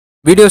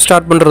Video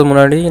start பண்ணுறதுக்கு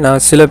முன்னாடி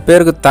நான் சில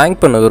பேருக்கு தேங்க்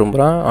பண்ண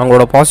விரும்புகிறேன்.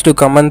 அவங்களோட பாசிட்டிவ்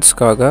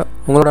கமெண்ட்ஸ்க்காக,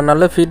 உங்களோட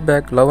நல்ல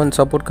ஃபீட்பேக், லவ் அண்ட்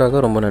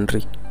சப்போர்ட்காக ரொம்ப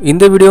நன்றி.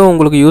 இந்த வீடியோ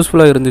உங்களுக்கு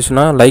யூஸ்ஃபுல்லாக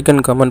இருந்துச்சுன்னா லைக்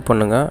அண்ட் கமெண்ட்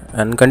பண்ணுங்கள்.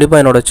 அண்ட்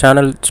கண்டிப்பாக என்னோட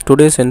சேனல்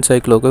டுடேஸ்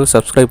என்சைக்ளோக்கு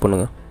சப்ஸ்கிரைப்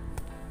பண்ணுங்கள்.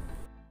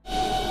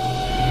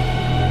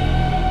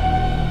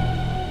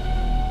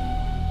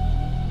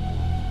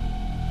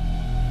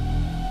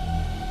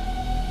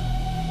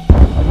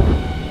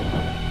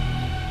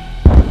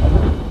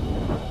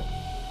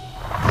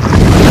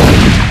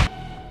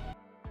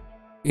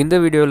 இந்த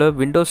வீடியோவில்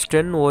விண்டோஸ்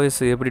 10 OS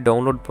எப்படி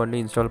டவுன்லோட் பண்ணி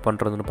இன்ஸ்டால்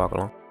பண்ணுறதுன்னு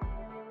பார்க்கலாம்.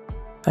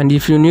 And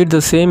if you need the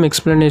same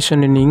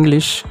explanation in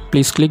English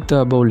please click the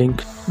above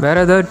link.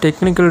 வேறு ஏதாவது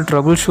டெக்னிக்கல்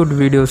ட்ரபிள் ஷூட்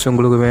வீடியோஸ்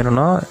உங்களுக்கு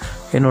வேணும்னா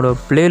என்னோடய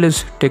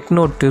பிளேலிஸ்ட்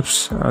டெக்னோ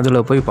டிப்ஸ்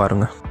அதில் போய்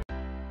பாருங்கள்.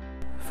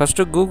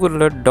 ஃபஸ்ட்டு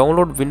கூகுளில்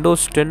டவுன்லோட்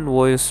விண்டோஸ் 10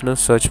 OSன்னு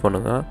சர்ச்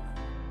பண்ணுங்கள்.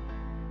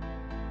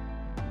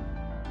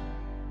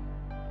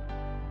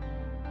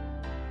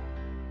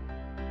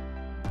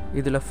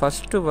 இதில்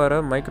ஃபஸ்ட்டு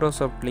வர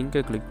மைக்ரோசாஃப்ட்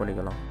லிங்கை கிளிக்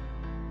பண்ணிக்கலாம்.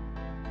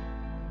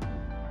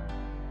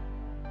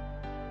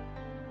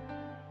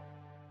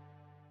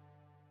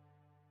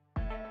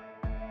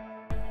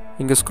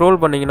 இங்கே ஸ்க்ரோல்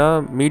பண்ணிங்கன்னா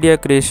மீடியா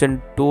க்ரியேஷன்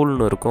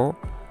டூல்னு இருக்கும்,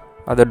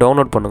 அதை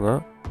டவுன்லோட் பண்ணுங்கள்.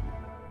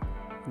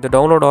 இந்த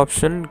download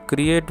option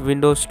create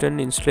Windows 10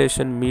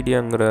 installation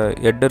மீடியாங்கிற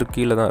header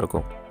கீழே தான்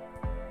இருக்கும்.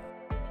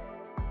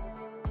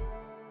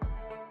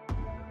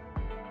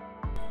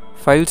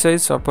 ஃபைல்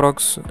சைஸ்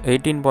அப்ராக்ஸ்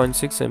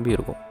 18.6 MB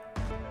இருக்கும்.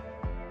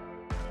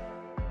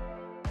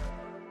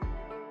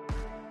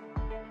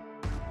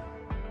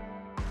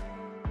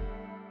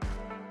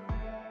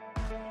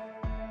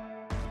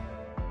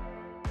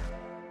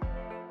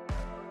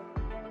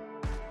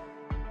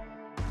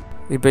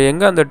 இப்போ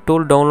எங்கே அந்த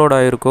டூல் டவுன்லோட்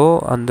ஆகிருக்கோ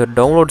அந்த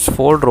டவுன்லோட்ஸ்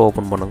ஃபோல்டர்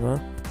ஓப்பன் பண்ணுங்கள்.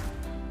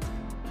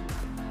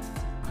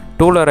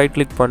 டூலை ரைட்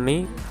கிளிக் பண்ணி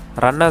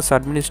ரன் ஆஸ்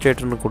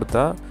அட்மினிஸ்ட்ரேட்டர்னு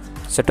கொடுத்தா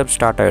செட்டப்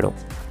ஸ்டார்ட் ஆகிடும்.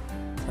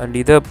 அண்ட்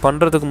இதை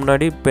பண்ணுறதுக்கு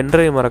முன்னாடி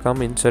பென்ட்ரைவ்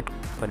மறக்காமல் இன்சர்ட்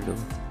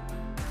பண்ணிடுங்க.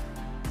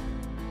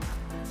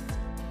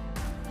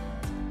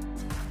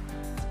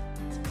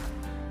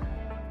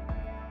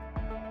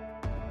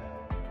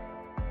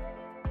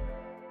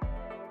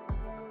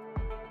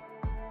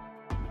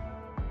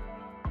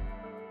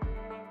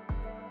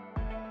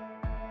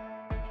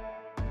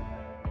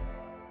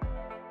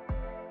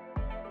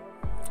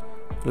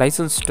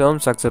 லைசன்ஸ்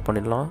டேர்ம்ஸ் அக்செப்ட்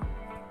பண்ணிடலாம்.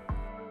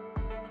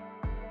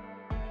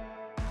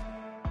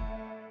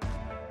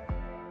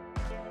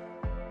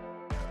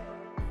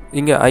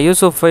 இங்கே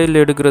ISO ஃபைல்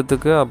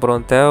எடுக்கிறதுக்கு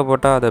அப்புறம்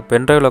தேவைப்பட்டால் அதை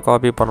பென்ட்ரைவில்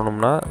காப்பி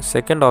பண்ணணும்னா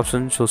செகண்ட்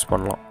ஆப்ஷன் சூஸ்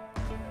பண்ணலாம்.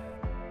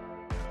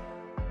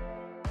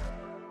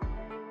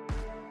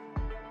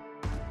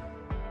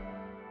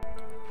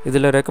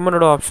 இதில்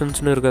ரெக்கமெண்டட்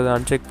ஆப்ஷன்ஸ்னு இருக்கிறத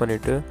அன்செக்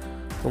பண்ணிவிட்டு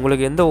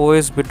உங்களுக்கு எந்த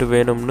OS பிட்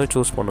வேணும்னு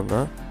சூஸ்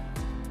பண்ணுங்கள்.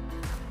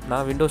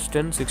 நான் விண்டோஸ்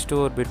 10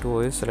 64-bit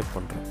OS செலக்ட்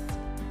பண்ணுறேன்.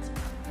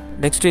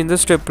 நெக்ஸ்ட் இந்த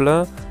ஸ்டெப்பில்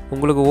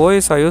உங்களுக்கு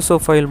OS ISO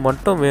ஃபைல்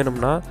மட்டும்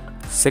வேணும்னா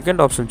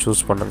செகண்ட் ஆப்ஷன்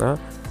சூஸ் பண்ணுங்கள்.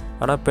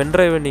 ஆனால்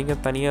பென்ட்ரைவை நீங்கள்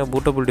தனியாக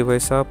பூட்டபிள்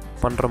டிவைஸாக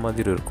பண்ணுற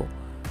மாதிரி இருக்கும்.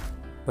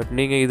 பட்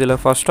நீங்கள் இதில்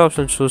ஃபஸ்ட்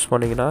ஆப்ஷன் சூஸ்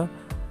பண்ணிங்கன்னா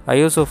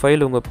ISO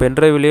ஃபைல் உங்கள்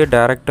பென்ட்ரைவ்லேயே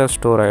டேரெக்டாக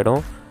ஸ்டோர்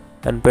ஆகிடும்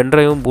அண்ட்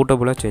பென்ட்ரைவும்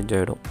பூட்டபுளாக சேஞ்ச்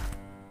ஆகிடும்.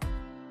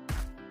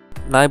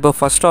 நான் இப்போ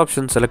ஃபஸ்ட்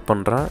ஆப்ஷன் செலக்ட்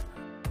பண்ணுறேன்.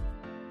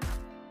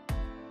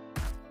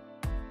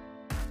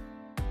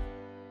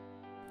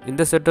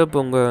 இந்த செட்டப்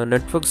உங்கள்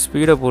நெட்வொர்க்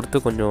ஸ்பீடை பொறுத்து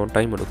கொஞ்சம்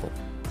டைம் எடுக்கும்.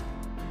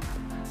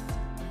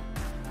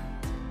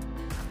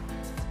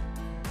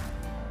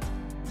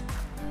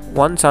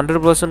 ஒன்ஸ்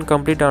 100%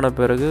 கம்ப்ளீட் ஆன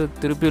பிறகு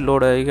திருப்பி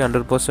லோட் ஆகி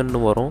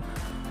 100% வரும்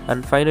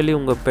அண்ட் ஃபைனலி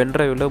உங்கள்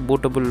பென்ட்ரைவில்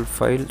பூட்டபிள்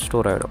ஃபைல்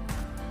ஸ்டோர் ஆகிடும்.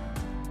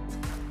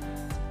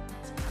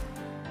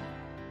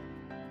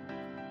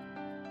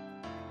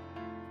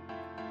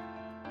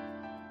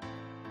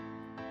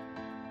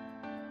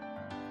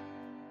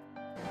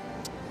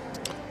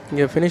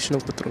 இங்கே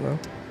ஃபினிஷ்னு கொடுத்துருங்க.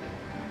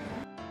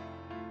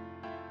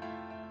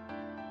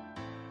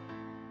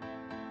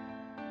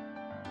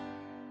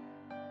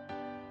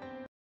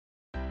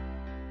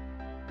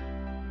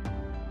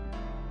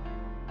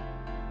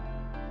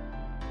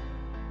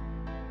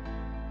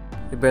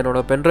 இப்போ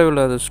என்னோடய பென்ட்ரைவில்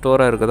அது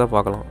ஸ்டோராக இருக்கதா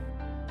பார்க்கலாம்.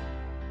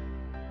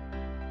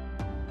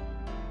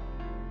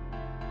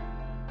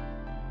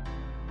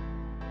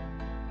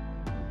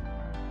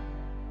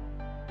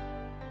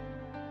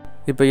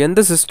 இப்போ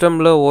எந்த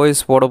சிஸ்டமில்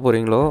OS போட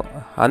போகிறீங்களோ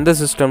அந்த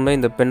சிஸ்டமில்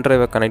இந்த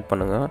பென்ட்ரைவை கனெக்ட்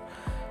பண்ணுங்கள்.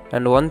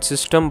 And one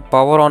system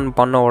power on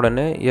பண்ண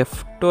உடனே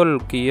F12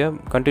 கீயை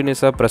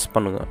கண்டினியூஸாக ப்ரெஸ்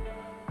பண்ணுங்கள்.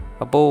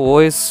 அப்போது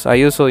OS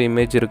ISO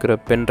இமேஜ்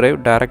இருக்கிற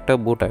பென்ட்ரைவ் டேரெக்டாக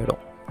பூட்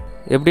ஆகிடும்.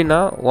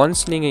 எப்படின்னா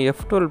ஒன்ஸ் நீங்கள்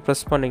F12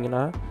 ப்ரெஸ்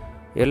பண்ணிங்கன்னா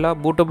எல்லா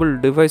பூட்டபிள்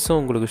டிவைஸும்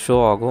உங்களுக்கு ஷோ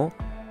ஆகும்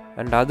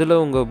அண்ட் அதில்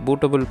உங்கள்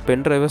பூட்டபிள்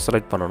பென்ட்ரைவை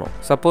செலக்ட் பண்ணணும்.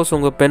 சப்போஸ்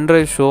உங்கள்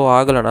பென்ட்ரைவ் ஷோ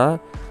ஆகலைன்னா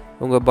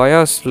உங்கள்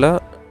பயாஸில்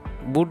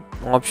பூட்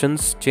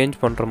ஆப்ஷன்ஸ் சேஞ்ச்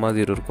பண்ணுற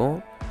மாதிரி இருக்கும்.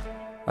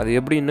 அது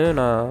எப்படின்னு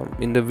நான்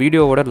இந்த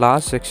வீடியோவோட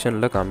லாஸ்ட்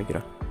செக்ஷனில்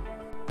காமிக்கிறேன்.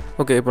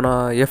 ஓகே, இப்போ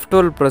நான்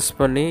F12 ப்ரெஸ்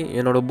பண்ணி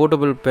என்னோடய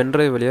பூட்டபிள்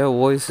பென்ட்ரைவ் வழியாக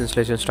OS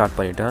இன்ஸ்டலேஷன் ஸ்டார்ட்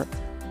பண்ணிட்டேன்.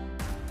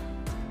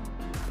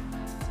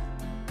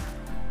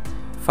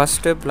 First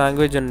step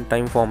language and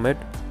time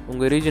format.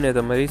 உங்கள் ரீஜன்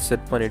ஏற்ற மாதிரி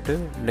செட் பண்ணிவிட்டு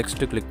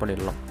நெக்ஸ்ட்டு கிளிக்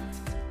பண்ணிடலாம்.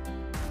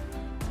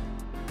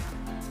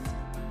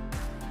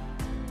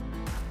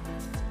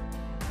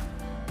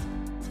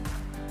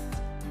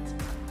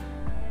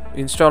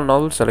 இன்ஸ்டால்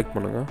நவ் செலக்ட்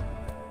பண்ணுங்கள்.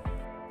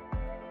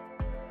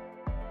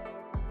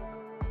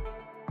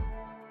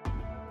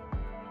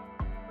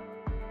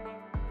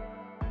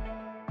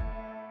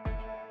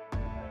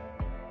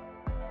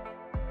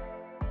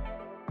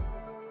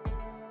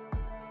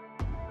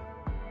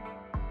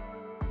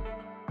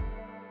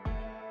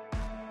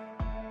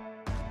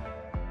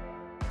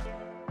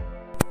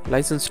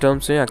 லைசன்ஸ்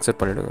டேர்ம்ஸையும் அக்செப்ட்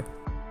பண்ணிவிடுங்க.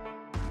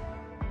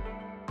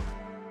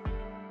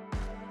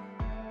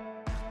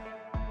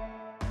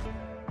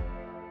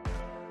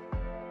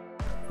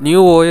 நியூ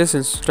ஓஎஸ்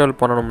இன்ஸ்டால்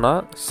பண்ணணும்னா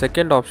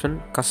செகண்ட் ஆப்ஷன்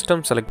கஸ்டம்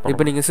செலக்ட் பண்ணணும்.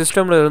 இப்போ நீங்கள்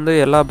சிஸ்டமில் இருந்து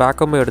எல்லா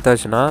பேக்கப்பும்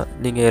எடுத்தாச்சுன்னா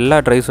நீங்கள் எல்லா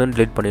ட்ரைவ்ஸும்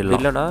டெலிட் பண்ணிடலாம்.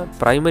 இல்லைனா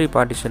ப்ரைமரி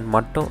பார்ட்டிஷன்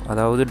மட்டும்,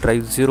 அதாவது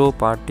ட்ரைவ் 0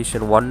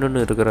 பார்ட்டிஷன்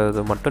 1ன்னு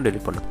இருக்கிறத மட்டும்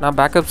டெலிட் பண்ணும். நான்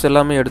பேக்கப்ஸ்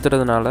எல்லாமே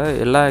எடுத்துகிறதுனால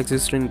எல்லா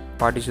எக்ஸிஸ்டிங்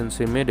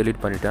பார்ட்டிஷன்ஸையுமே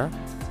டெலிட் பண்ணிட்டேன்.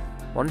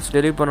 ஒன்ஸ்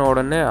டெலிட் பண்ண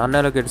உடனே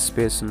அன்அலோகேட்டட்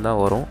ஸ்பேஸ்ன்னு தான்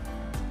வரும்.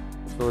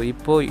 ஸோ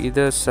இப்போது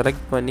இதை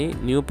செலக்ட் பண்ணி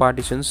நியூ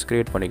பார்ட்டிஷன்ஸ்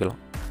க்ரியேட் பண்ணிக்கலாம்.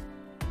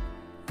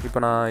 இப்போ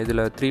நான்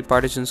இதில் 3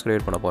 பார்ட்டிஷன்ஸ்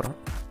க்ரியேட் பண்ண போகிறேன்.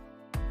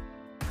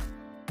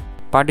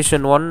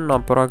 பார்ட்டிஷன் 1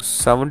 அப்புறம்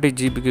 70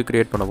 ஜிபிக்கு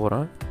க்ரியேட் பண்ண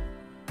போகிறேன்.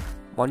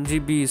 1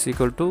 GB is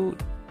equal to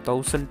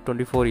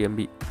 1024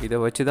 MB. இதை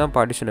வச்சு தான்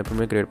பார்ட்டிஷன்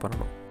எப்பவுமே க்ரியேட்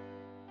பண்ணணும்.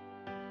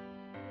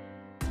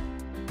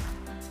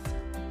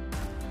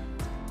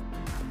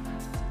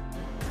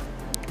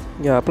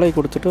 இங்கே அப்ளை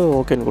கொடுத்துட்டு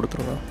ஓகேன்னு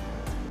கொடுத்துருங்க.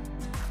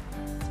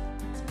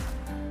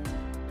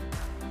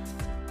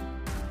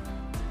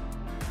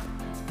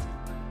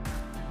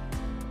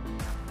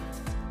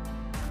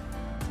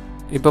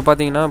 இப்போ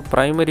பார்த்தீங்கன்னா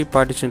ப்ரைமரி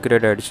பார்ட்டிஷன்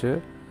க்ரியேட் ஆகிடுச்சு.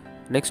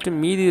 நெக்ஸ்ட்டு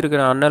மீதி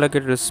இருக்கிற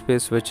அன்அலோகேட்டட்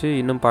ஸ்பேஸ் வச்சு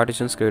இன்னும்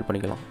பார்ட்டிஷன்ஸ் க்ரியேட்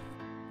பண்ணிக்கலாம்.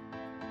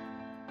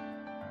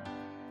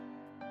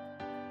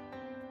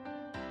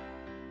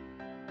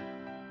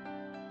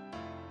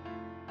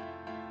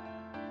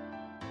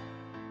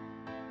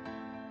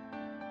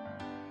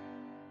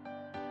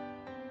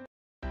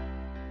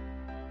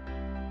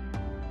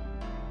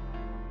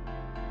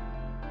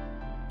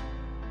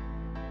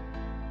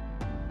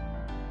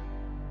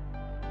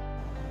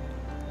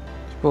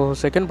 இப்போது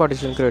செகண்ட்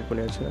பார்ட்டிஷன் க்ரியேட்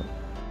பண்ணியாச்சு.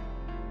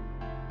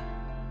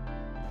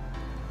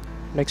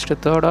 நெக்ஸ்ட்டு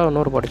தேர்டாக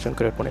இன்னொரு பார்ட்டிஷன்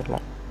க்ரியேட்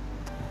பண்ணிடலாம்.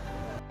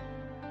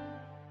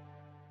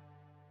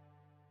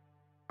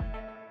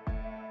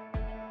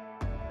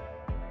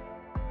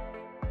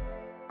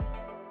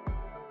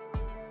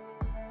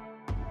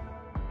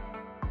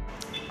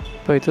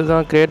 இப்போ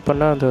இதுதான் க்ரியேட்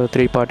பண்ண அந்த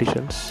 3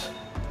 பார்ட்டிஷன்ஸ்.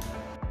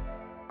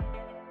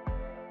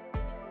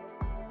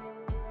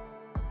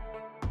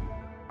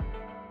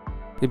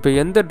 இப்போ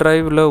எந்த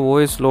ட்ரைவில்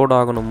ஓஎஸ் லோட்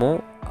ஆகணுமோ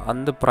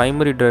அந்த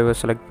ப்ரைமரி ட்ரைவை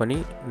செலக்ட் பண்ணி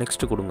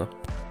நெக்ஸ்ட்டு கொடுங்க.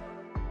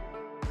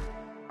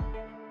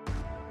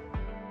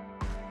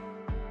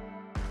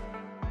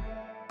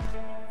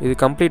 இது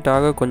கம்ப்ளீட்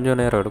ஆக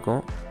கொஞ்சம் நேரம்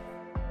எடுக்கும்.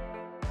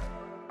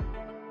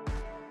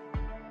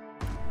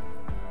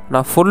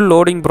 நான் ஃபுல்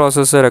லோடிங்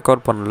ப்ராசஸை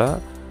ரெக்கார்ட் பண்ணல.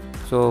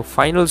 ஸோ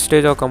ஃபைனல்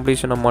ஸ்டேஜ் ஆஃப்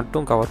கம்ப்ளீஷனை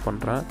மட்டும் கவர்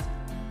பண்ணுறேன்.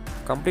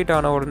 கம்ப்ளீட்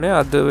ஆன உடனே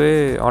அதுவே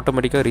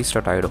ஆட்டோமேட்டிக்காக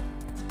ரீஸ்டார்ட் ஆகிடும்.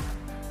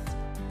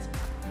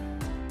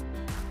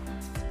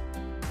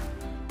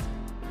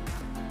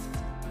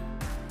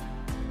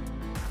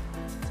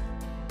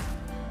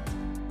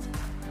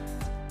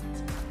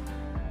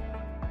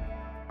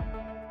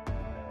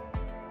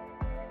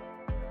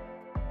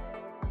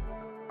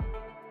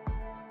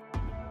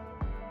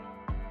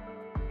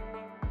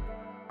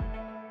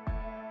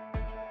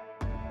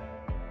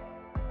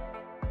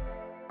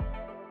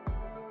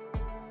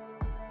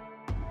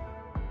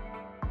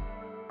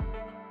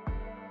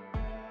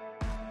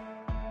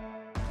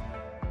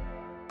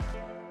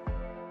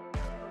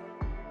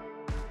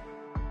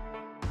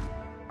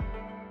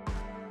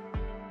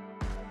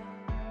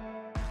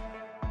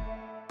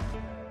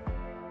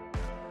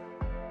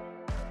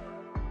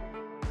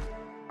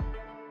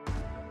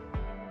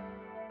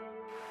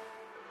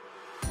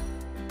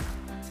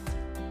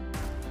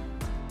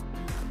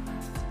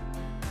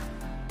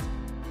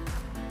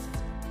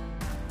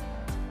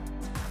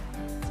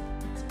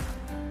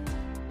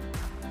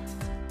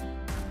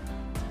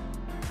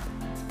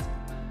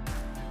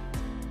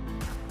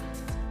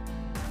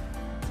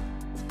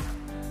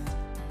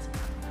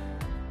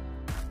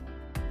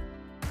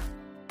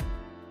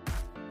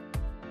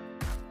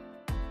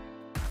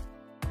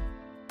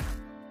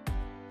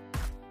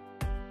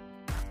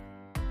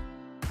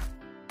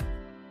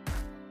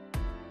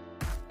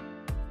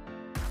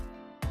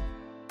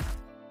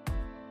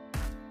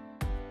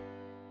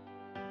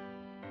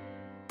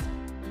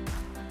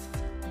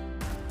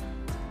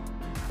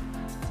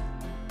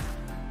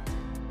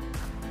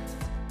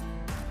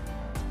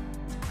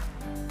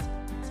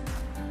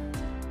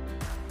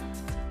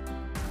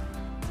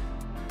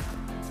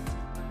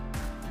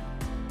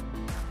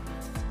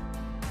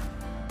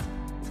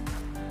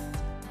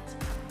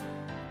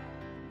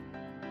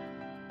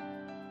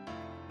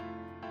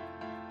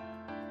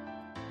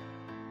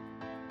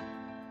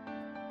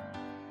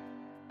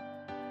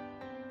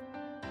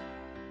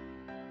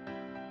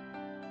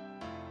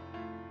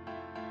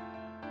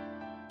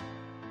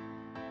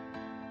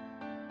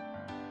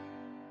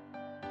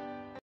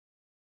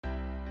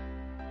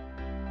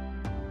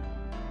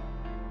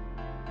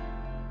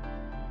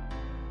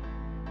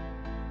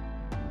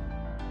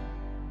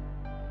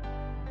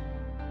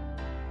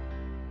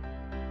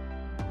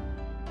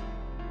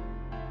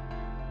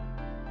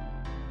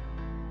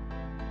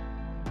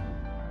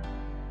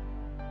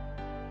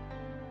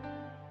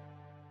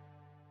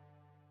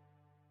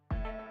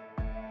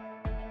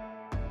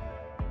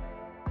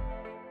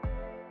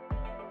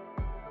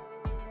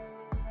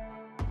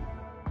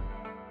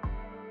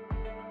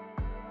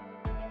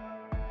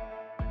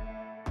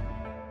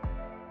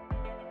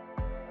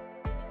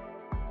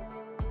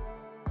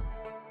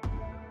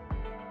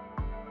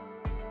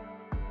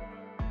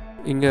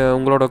 இங்கே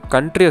உங்களோட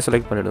கண்ட்ரியை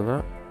செலக்ட் பண்ணிவிடுங்க.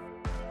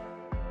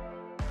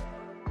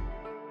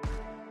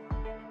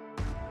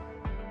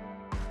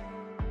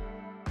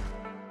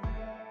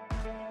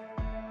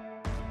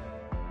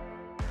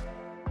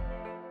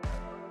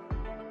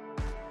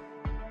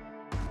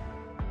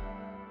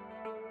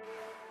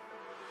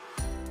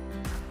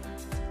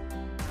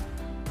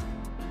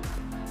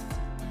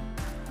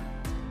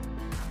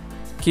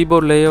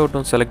 கீபோர்ட்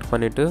லேஅவுட்டும் செலக்ட்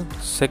பண்ணிவிட்டு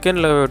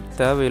செகண்ட் லேஅவுட்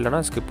தேவையில்லைன்னா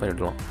ஸ்கிப்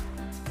பண்ணிடலாம்.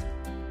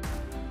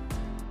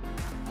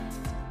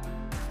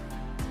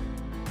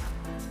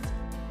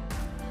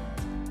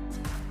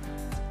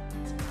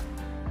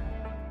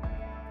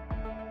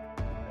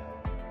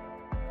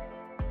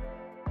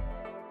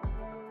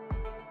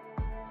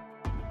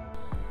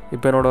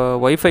 இப்போ என்னோடய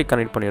வைஃபை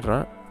கனெக்ட்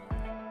பண்ணிடுறேன்.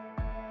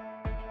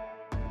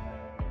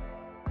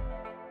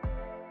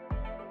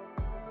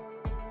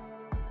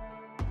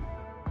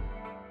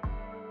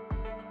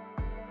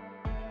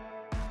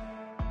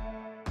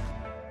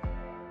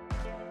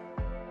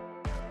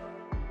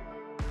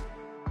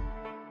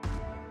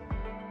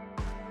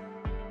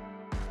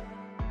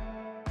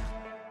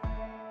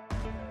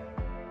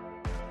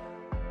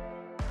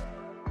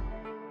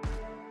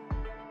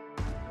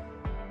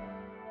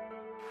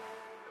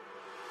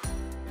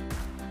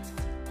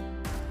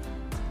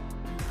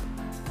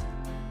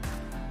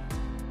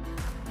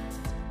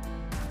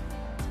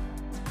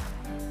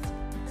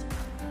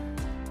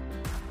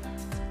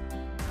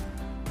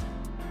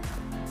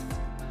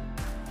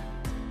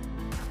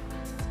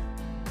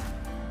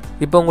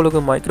 இப்போ உங்களுக்கு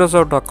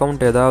மைக்ரோசாஃப்ட்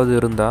அக்கௌண்ட் ஏதாவது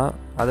இருந்தால்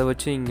அதை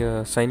வச்சு இங்கே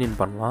சைன்இன்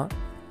பண்ணலாம்.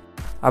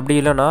 அப்படி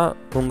இல்லைனா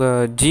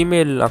உங்கள்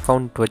ஜிமெயில்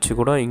அக்கௌண்ட் வச்சு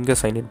கூட இங்கே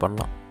சைன்இன்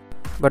பண்ணலாம்.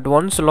 பட்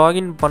ஒன்ஸ்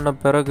லாகின் பண்ண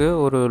பிறகு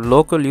ஒரு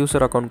லோக்கல்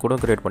யூசர் அக்கௌண்ட் கூட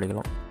க்ரியேட்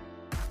பண்ணிக்கலாம்.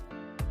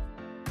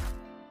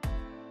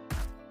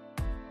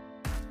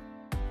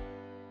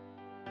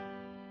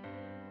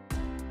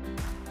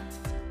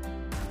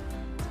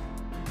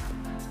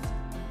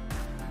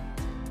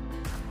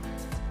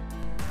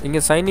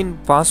 இங்கே சைன்இன்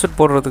பாஸ்வேர்ட்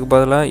போடுறதுக்கு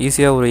பதிலாக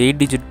ஈஸியாக ஒரு 8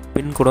 டிஜிட்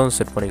பின் கூட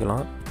செட்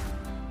பண்ணிக்கலாம்.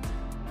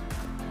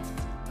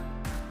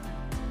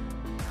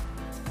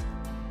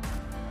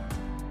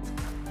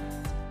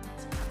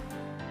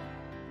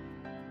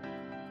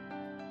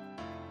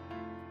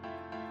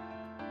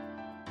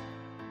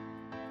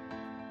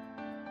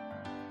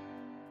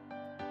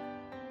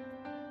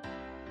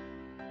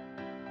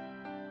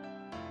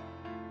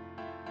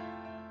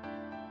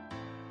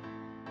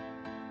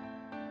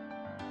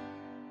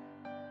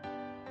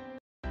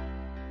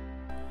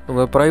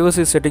 உங்கள்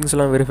ப்ரைவசி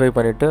செட்டிங்ஸ்லாம் வெரிஃபை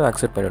பண்ணிவிட்டு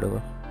அக்செப்ட் பண்ணிவிடுங்க.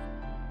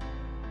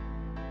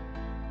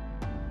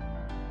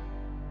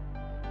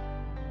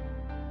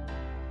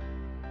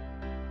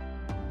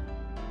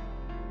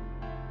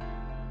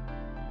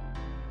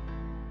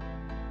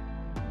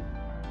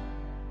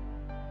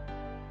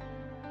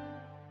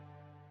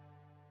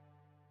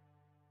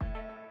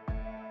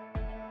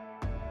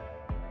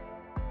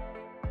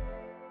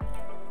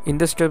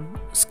 இந்த ஸ்டெப்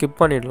ஸ்கிப்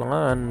பண்ணிடலாம்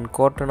அண்ட்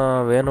கோர்ட்டனா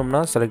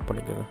வேணும்னா செலக்ட்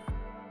பண்ணிக்கோங்க.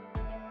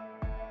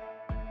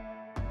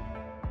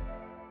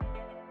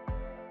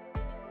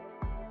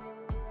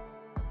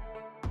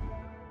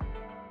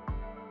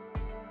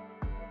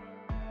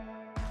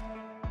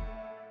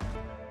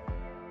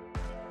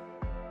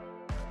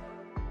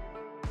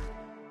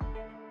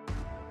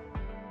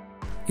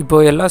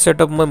 இப்போது எல்லா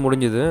செட்டப்புமே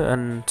முடிஞ்சுது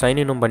அண்ட்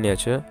சைன்இனும்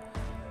பண்ணியாச்சு.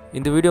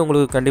 இந்த வீடியோ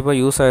உங்களுக்கு கண்டிப்பாக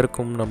யூஸ்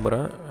ஆகிருக்கும்னு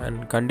நம்புகிறேன்.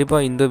 அண்ட்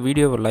கண்டிப்பாக இந்த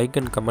வீடியோவை லைக்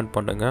அண்ட் கமெண்ட்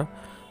பண்ணுங்கள்.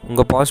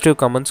 உங்கள் பாசிட்டிவ்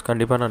கமெண்ட்ஸ்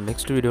கண்டிப்பாக நான்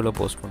நெக்ஸ்ட் வீடியோவில்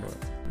போஸ்ட் பண்ணுவேன்.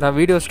 நான்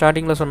வீடியோ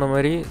ஸ்டார்டிங்கில் சொன்ன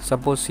மாதிரி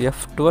சப்போஸ்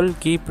F12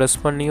 கீ ப்ரெஸ்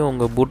பண்ணியும்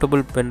உங்கள்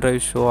பூட்டபிள்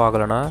பென்ட்ரைவ் ஷோ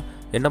ஆகலைன்னா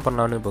என்ன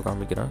பண்ணலான்னு இப்போ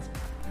காமிக்கிறேன்.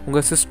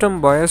 உங்கள் சிஸ்டம்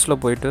பயாஸில்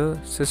போய்ட்டு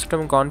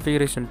சிஸ்டம்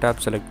கான்ஃபிகரேஷன்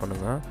டேப் செலக்ட்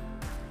பண்ணுங்கள்.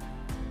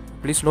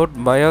 Please note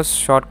bias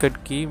shortcut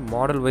key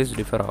model wise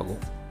differ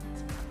ஆகும்.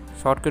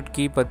 ஷார்ட்கட்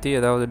கீ பற்றி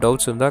ஏதாவது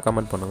டவுட்ஸ் இருந்தால்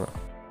கமெண்ட் பண்ணுங்கள்.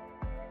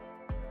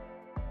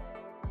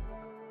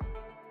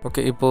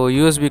 ஓகே, இப்போது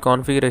USB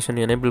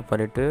கான்ஃபிகரேஷன் எனேபிள்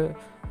பண்ணிவிட்டு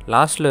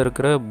லாஸ்ட்டில்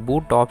இருக்கிற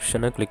பூட்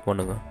ஆப்ஷனை கிளிக்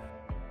பண்ணுங்கள்.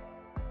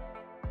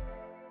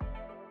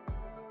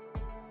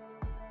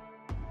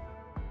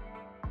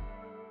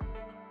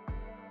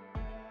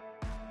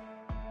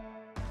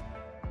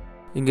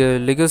 இங்கே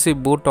லெகசி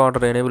பூட்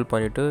ஆர்டர் எனேபிள்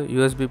பண்ணிவிட்டு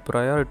USB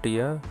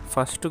ப்ரையாரிட்டியை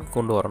ஃபஸ்ட்டுக்கு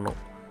கொண்டு வரணும்.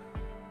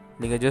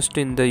 நீங்கள்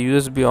ஜஸ்ட் இந்த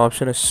USB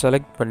ஆப்ஷனை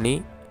செலக்ட் பண்ணி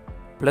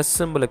ப்ளஸ்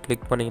சிம்பிளை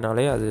கிளிக்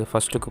பண்ணிங்கனாலே அது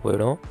ஃபஸ்ட்டுக்கு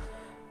போயிடும்.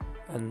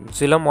 அண்ட்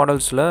சில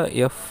மாடல்ஸில்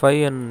F5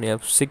 அண்ட்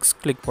F6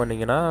 கிளிக்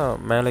பண்ணிங்கன்னா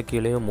மேலே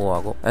கீழேயும் மூவ்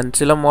ஆகும். அண்ட்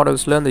சில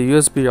மாடல்ஸில் அந்த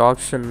USB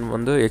ஆப்ஷன்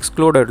வந்து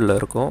எக்ஸ்க்ளூடடில்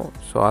இருக்கும்.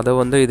 ஸோ அதை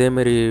வந்து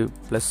இதேமாரி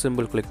ப்ளஸ்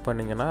சிம்பிள் கிளிக்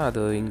பண்ணிங்கன்னா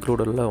அது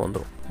இன்க்ளூடடில்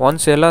வந்துடும்.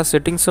 ஒன்ஸ் எல்லா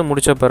செட்டிங்ஸும்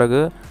முடித்த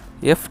பிறகு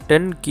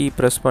F10 கீ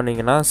ப்ரெஸ்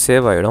பண்ணிங்கன்னா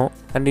சேவ் ஆகிடும்.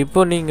 அண்ட்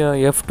இப்போ நீங்கள்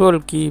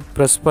F12 கீ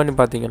ப்ரெஸ் பண்ணி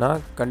பார்த்தீங்கன்னா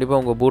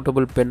கண்டிப்பாக உங்கள்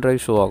பூட்டபிள்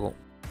பென்ட்ரைவ் ஷோ ஆகும்.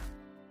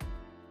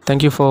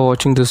 Thank you for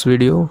watching this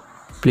video.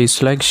 Please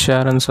like,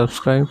 share and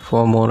subscribe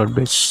for more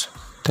updates.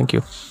 Thank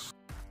you.